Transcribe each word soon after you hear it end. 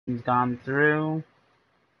He's gone through.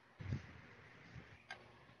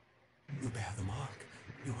 You bear the mark.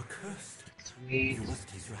 You are cursed. Sweet. You must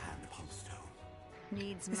place your hand upon the stone.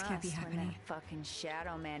 Needs This can't be must when happening. that fucking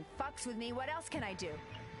Shadow Man fucks with me. What else can I do?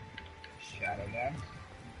 Shadow Man.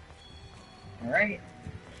 Alright.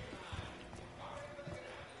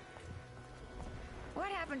 What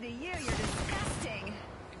happened to you? You're disgusting.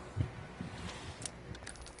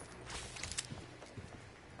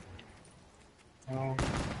 Oh.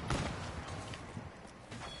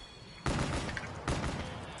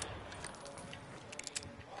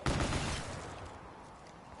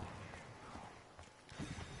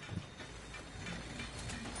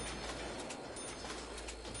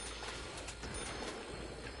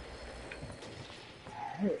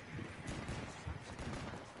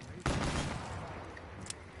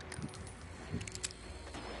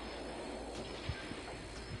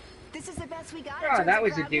 This is the best we got. Oh, that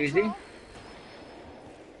was a doozy.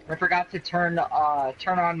 I forgot to turn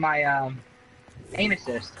on my aim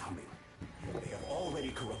assist. Coming. They have already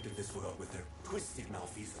corrupted this world with their twisted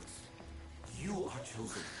malfeasance. You are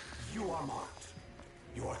chosen. You are marked.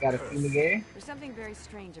 You are Got a cursed. fumigate. There's something very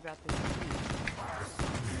strange about this.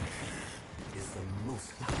 Is the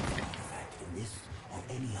most powerful artifact in this or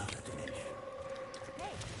any other dimension.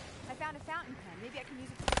 Hey, I found a fountain pen. Maybe I can use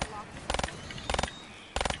it to get the lock.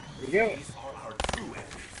 There you go. These are our true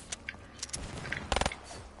enemies.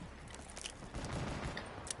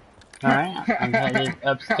 Alright, I'm headed Shot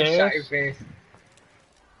upstairs. your face.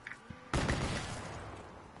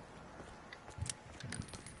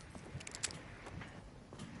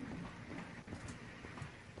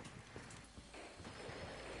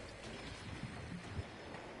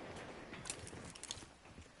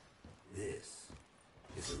 This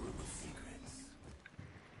is a room of secrets.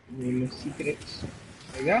 Room of secrets.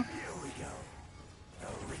 There you go. Here we go. The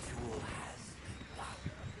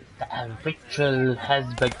The ritual ritual has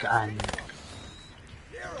has begun.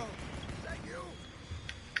 Hero! Is that you?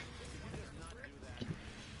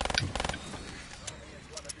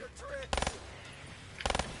 One of your tricks.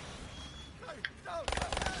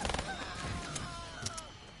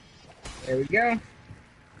 There we go.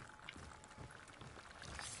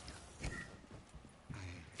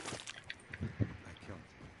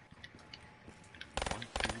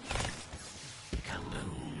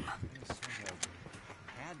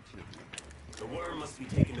 The worm must be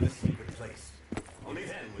taken to the secret place. Only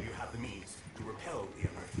then will you have the means to repel the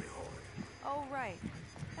unearthly horde. Oh, right.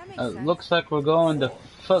 That makes sense. Looks like we're going to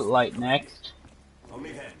Footlight next.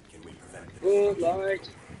 Only then can we prevent the Good destruction. light.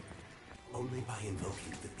 Only by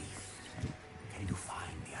invoking the beast can you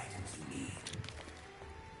find the items you need.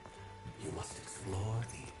 You must explore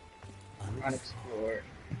the unexplored. Unexplored.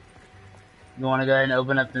 You want to go ahead and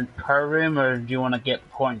open up the car room, or do you want to get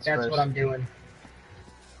points That's first? what I'm doing.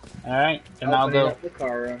 Alright, and I'll Opening go, up the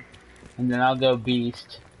car room. and then I'll go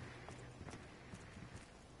Beast.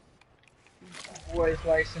 Boy's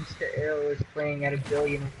license to ill is playing at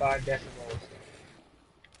 1,000,005 decibels.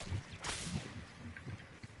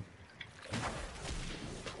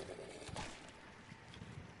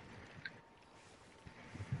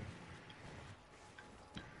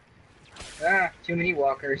 Ah, too many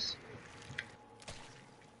walkers.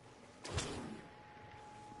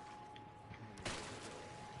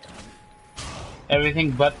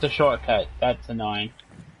 Everything but the shortcut. That's annoying.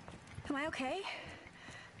 Am I okay?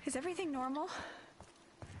 Is everything normal?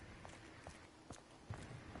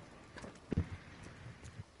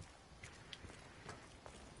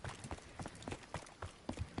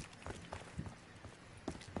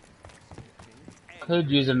 Could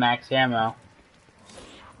use a max ammo.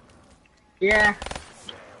 Yeah.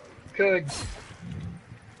 Could.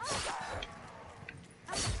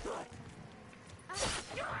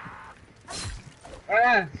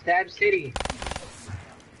 Ah, Stab City.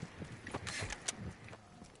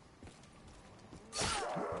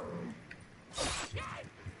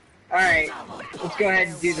 Alright, let's go ahead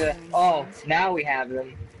and do the... Oh, now we have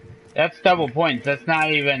them. That's double points. That's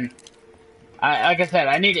not even... like I said,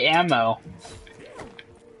 I need ammo.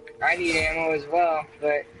 I need ammo as well,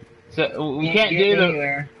 but... So we can't get do the...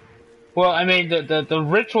 anywhere. Well, I mean, the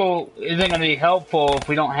ritual isn't going to be helpful if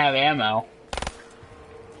we don't have ammo.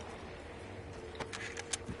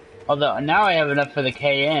 Although, now I have enough for the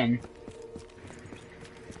KN.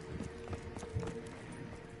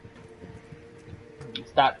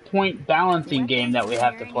 It's that point balancing game that we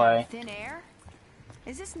have to play. Thin air?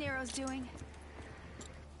 Is this Nero's doing?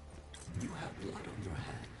 You have blood on your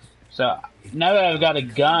hands. So, now that I've got a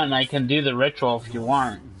gun, I can do the ritual if you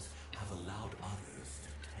want. Have allowed others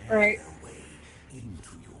to tear Right. their way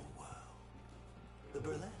into your world. The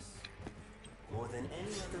burlesque, more than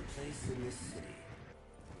any other place in this city.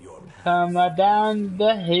 Your path, Come down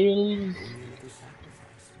the hills. only a little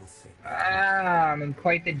sacrifice will save. Ah, I'm in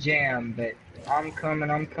quite the jam, but I'm coming,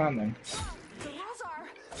 I'm coming. The rules are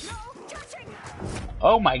no touching.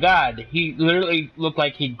 Oh my god, he literally looked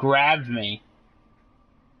like he grabbed me.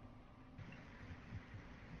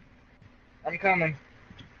 I'm coming.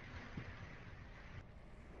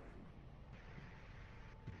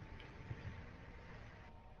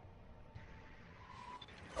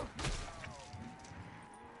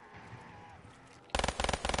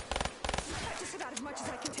 That's just about as much as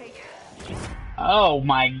I can take. Oh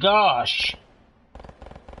my gosh.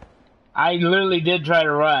 I literally did try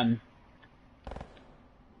to run.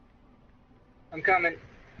 I'm coming.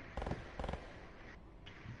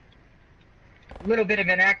 A little bit of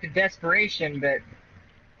an act of desperation, but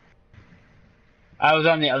I was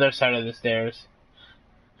on the other side of the stairs.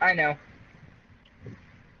 I know.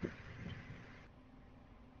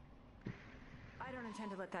 I don't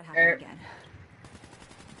intend to let that happen again.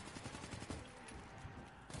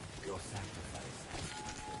 Your sacrifice.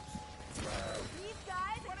 These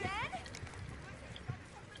guys again?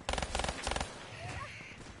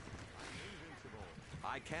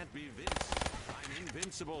 I can't be Vince. I'm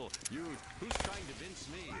invincible. Who's trying to Vince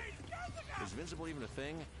me? Is Invincible even a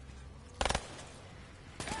thing?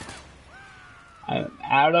 I'm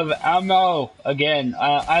out of ammo again.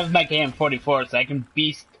 I have my KM-44, so I can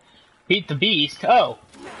beat the beast. Oh,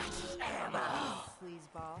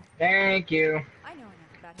 Sleazeball. Thank you. I know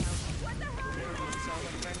enough about how. What the hell?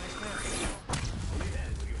 Only then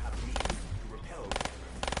will you have means to repel.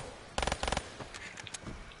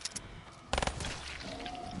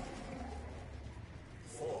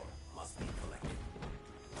 Four must be collected.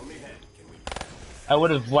 Only then can we. I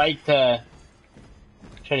would have liked to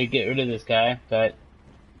try to get rid of this guy, but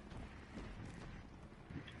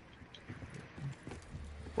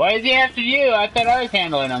why is he after you? I thought I was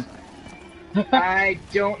handling him. I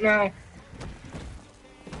don't know.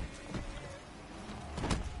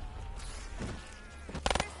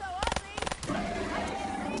 You're so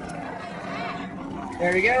ugly.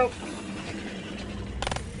 There we go.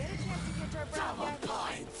 Get a chance to catch our breath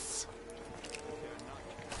yet?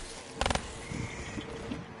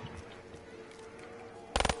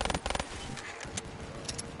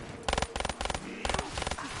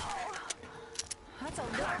 That's a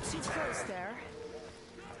little too close there.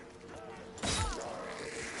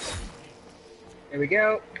 There we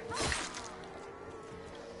go.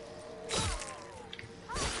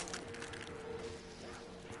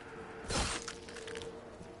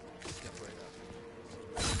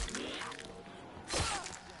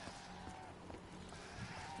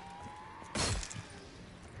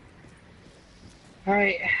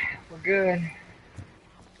 Alright, we're good.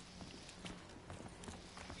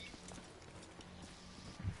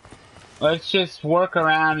 Let's just work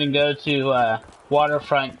around and go to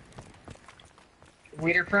Waterfront.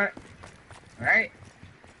 Waterfront. Alright.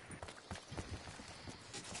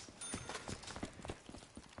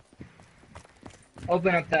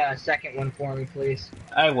 Open up the second one for me, please.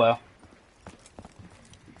 I will.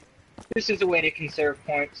 This is a way to conserve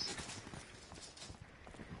points.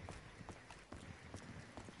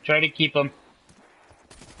 Try to keep them.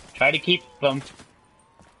 Try to keep them.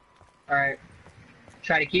 Alright.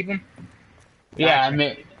 Try to keep them? Yeah,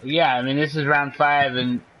 Gotcha. I mean, this is round 5,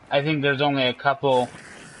 and I think there's only a couple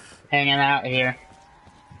hanging out here.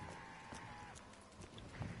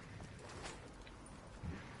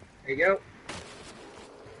 There you go.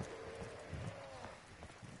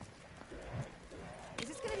 Is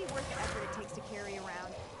this gonna be worth the effort it takes to carry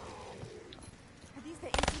around? Are these the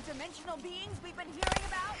interdimensional beings we've been hearing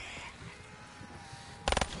about?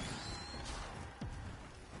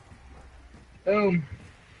 Boom.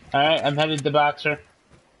 Alright, I'm headed to Boxer.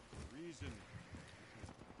 Reason.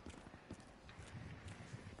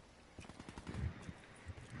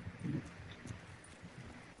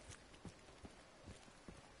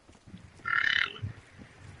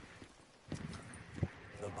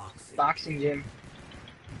 The boxing. Boxing gym.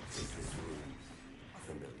 Is this room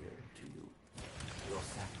familiar to you? Your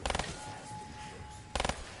sacrifice has been chosen.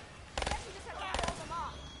 Guess we just have to hold them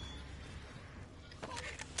off.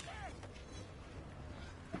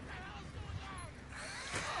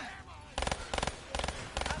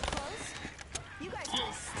 Up close? You guys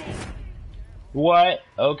really stink. What?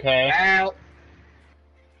 Okay. Out.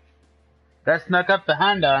 That snuck up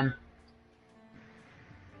behind on.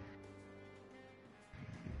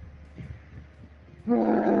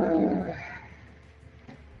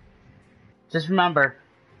 Just remember,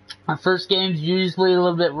 our first game's usually a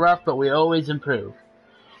little bit rough, but we always improve.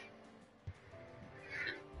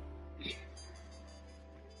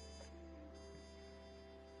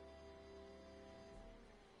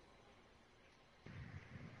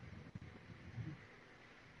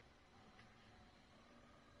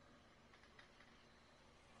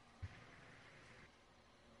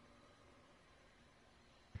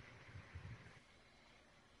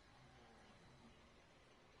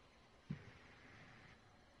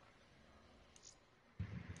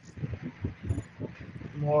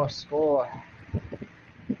 more score.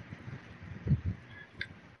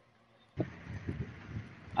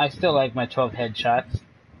 I still like my 12 headshots.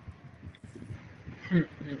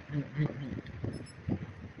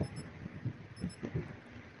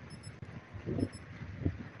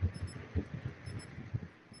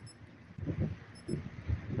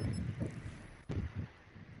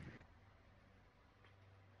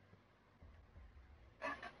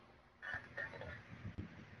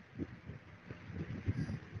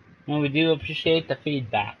 And we do appreciate the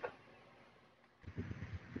feedback.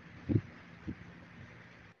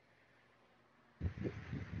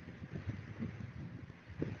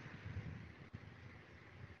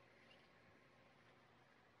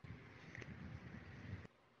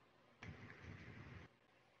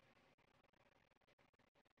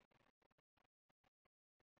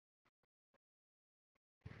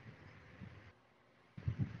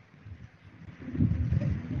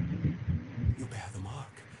 You bear the mark.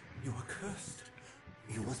 You are cursed.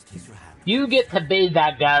 You must kiss your hand. You get to be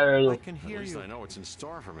that I girl. can hear you. At least I know what's in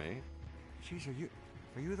store for me. Jeez,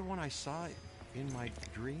 are you the one I saw in my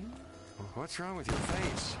dream? What's wrong with your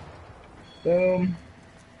face? Boom.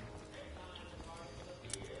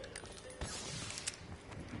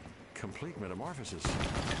 Complete metamorphosis.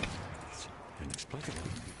 It's inexplicable.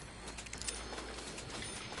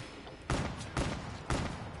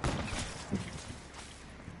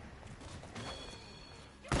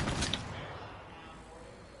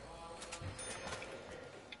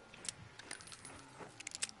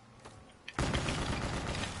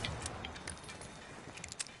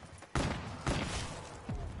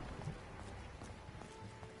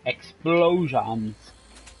 Explosions.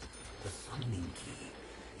 The summoning key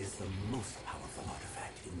is the most powerful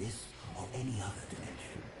artifact in this or any other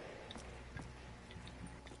dimension.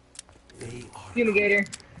 They are Fumigator.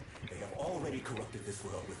 They have already corrupted this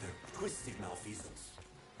world with their twisted malfeasance.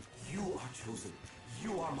 You are chosen.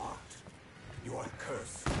 You are marked. You are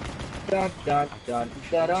cursed. Dun dun dun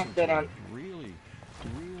dun dun dun dun. Really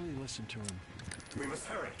listen to him. We must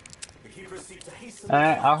hurry. The keepers seek to hasten.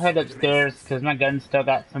 Alright, I'll head upstairs because my gun's still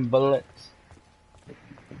got some bullets.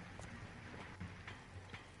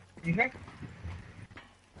 Okay.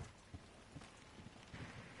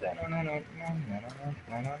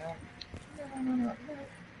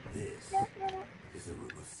 This is a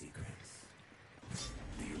room of secrets.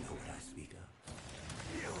 Do you know what I speak of?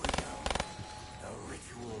 Here we go. The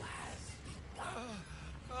ritual has begun.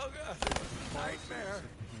 Oh god, nightmare.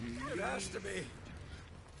 It has to be.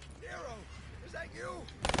 Nero, is that you?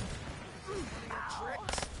 One of your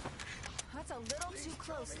tricks? That's a little too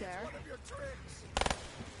close Tell me there. it's one of your tricks.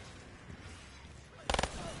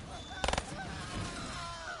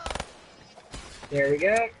 There we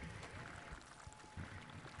go. I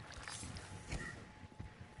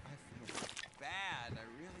feel bad. I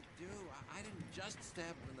really do. I didn't just stab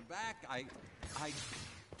him in the back. I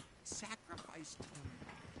sacrificed him.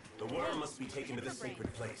 The worm must be taken to the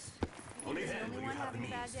sacred place. Only then will you have the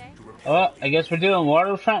means to repair. Oh, I guess we're doing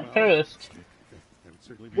waterfront first. That would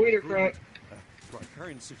certainly be Waterfront. to our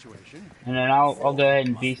current situation. And then I'll go ahead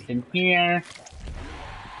and beast in here.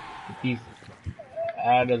 Get these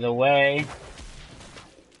out of the way.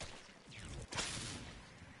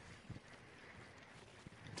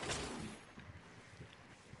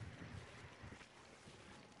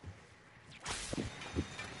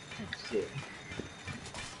 Let's see.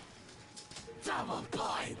 Double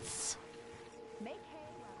points. Make hay.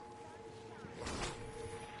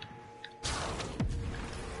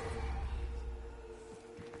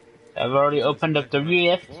 I've already opened up the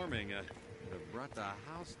rift. Forming, brought the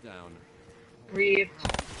house down. Read.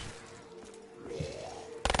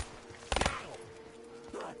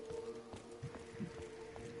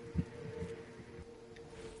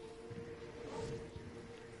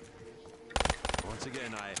 Once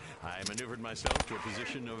again, I maneuvered myself to a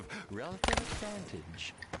position of relative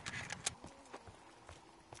advantage.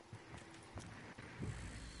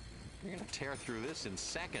 You're gonna tear through this in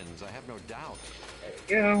seconds, I have no doubt.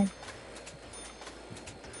 There we go.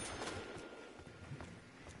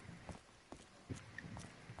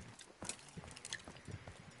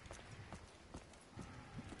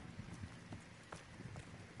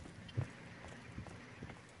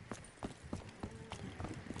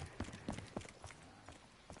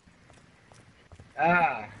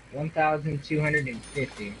 Ah,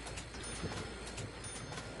 1,250.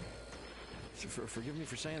 Forgive me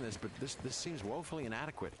for saying this, but this seems woefully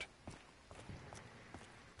inadequate.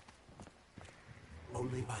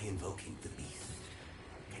 Only by invoking the beast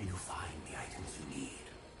can you find the items you need.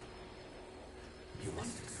 You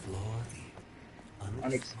must explore the unexplored.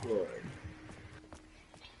 Unexplored.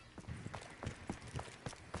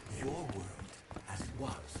 Your world, as it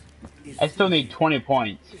was, is I still need 20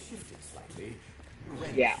 points. shifted slightly,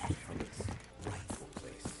 wrenched Yeah. from its rightful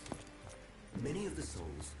place. Many of the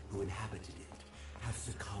souls who inhabited it have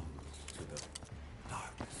succumbed to the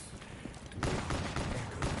darkness, to the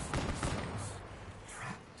echoes of themselves,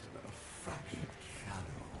 trapped in a fractured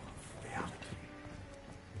shadow of reality.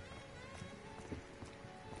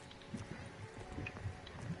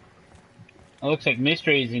 It looks like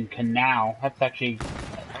Mystery is in Canal. That's actually...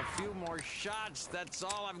 A few more shots, that's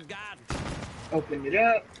all I've got. Open it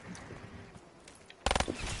up.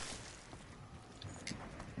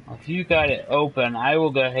 If you got it open, I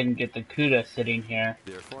will go ahead and get the Kuda sitting here.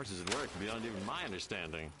 There are forces at work beyond even my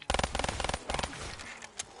understanding.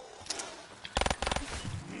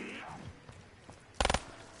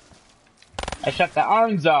 I shut the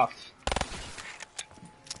arms off.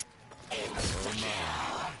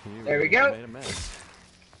 You There we really go. Made a mess.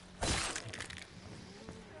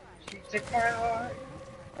 She took my heart.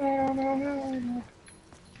 Oh, no.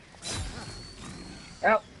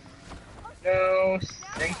 Oh. No,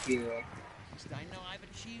 thank you. I know I've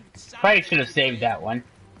achieved Probably should have saved that one.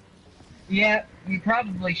 Yeah, you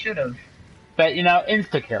probably should have. But, you know,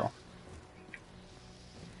 insta-kill.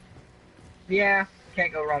 Yeah,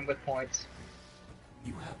 can't go wrong with points.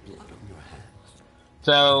 You have blood on your hands.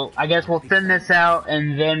 So, I guess we'll thin this out,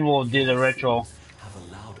 and then we'll do the ritual. Have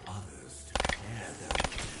allowed others to share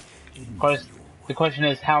their Of course, the question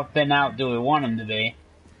is, how thin out do we want them to be?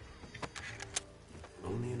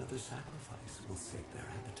 Only another sacrifice will sate their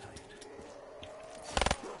appetite.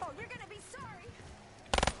 Oh, you're gonna be sorry.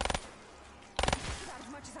 About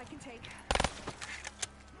as much as I can take.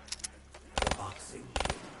 The boxing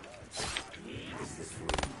gym. Is this room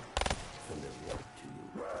familiar to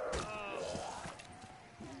you?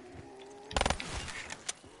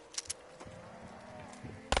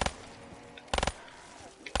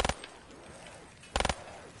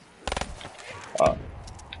 Oh,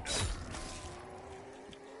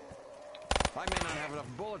 I may not have enough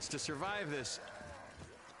bullets to survive this.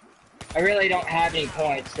 I really don't have any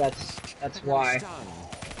points. That's why. Stunned.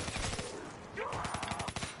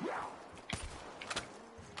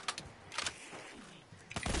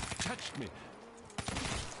 Touched me.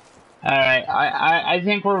 alright, I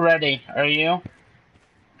think we're ready. Are you?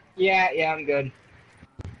 Yeah, I'm good.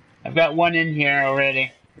 I've got one in here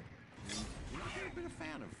already. You've not been a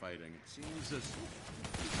fan of fighting. It seems as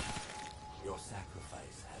Your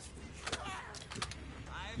sacrifice has been shared.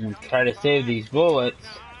 I'm gonna try to save these bullets.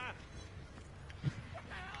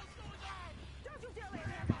 Don't you dare lay a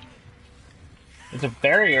hand on me. There's a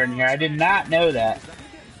barrier in here. I did not know that. is that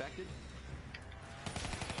gonna get infected?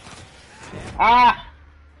 Ah!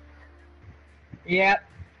 Yep.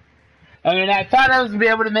 I mean, I thought I was gonna be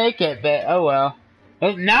able to make it, but oh well.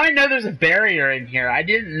 Well, now I know there's a barrier in here. I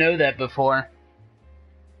didn't know that before.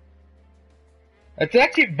 It's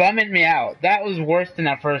actually bumming me out. That was worse than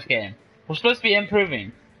that first game. We're supposed to be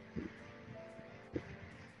improving.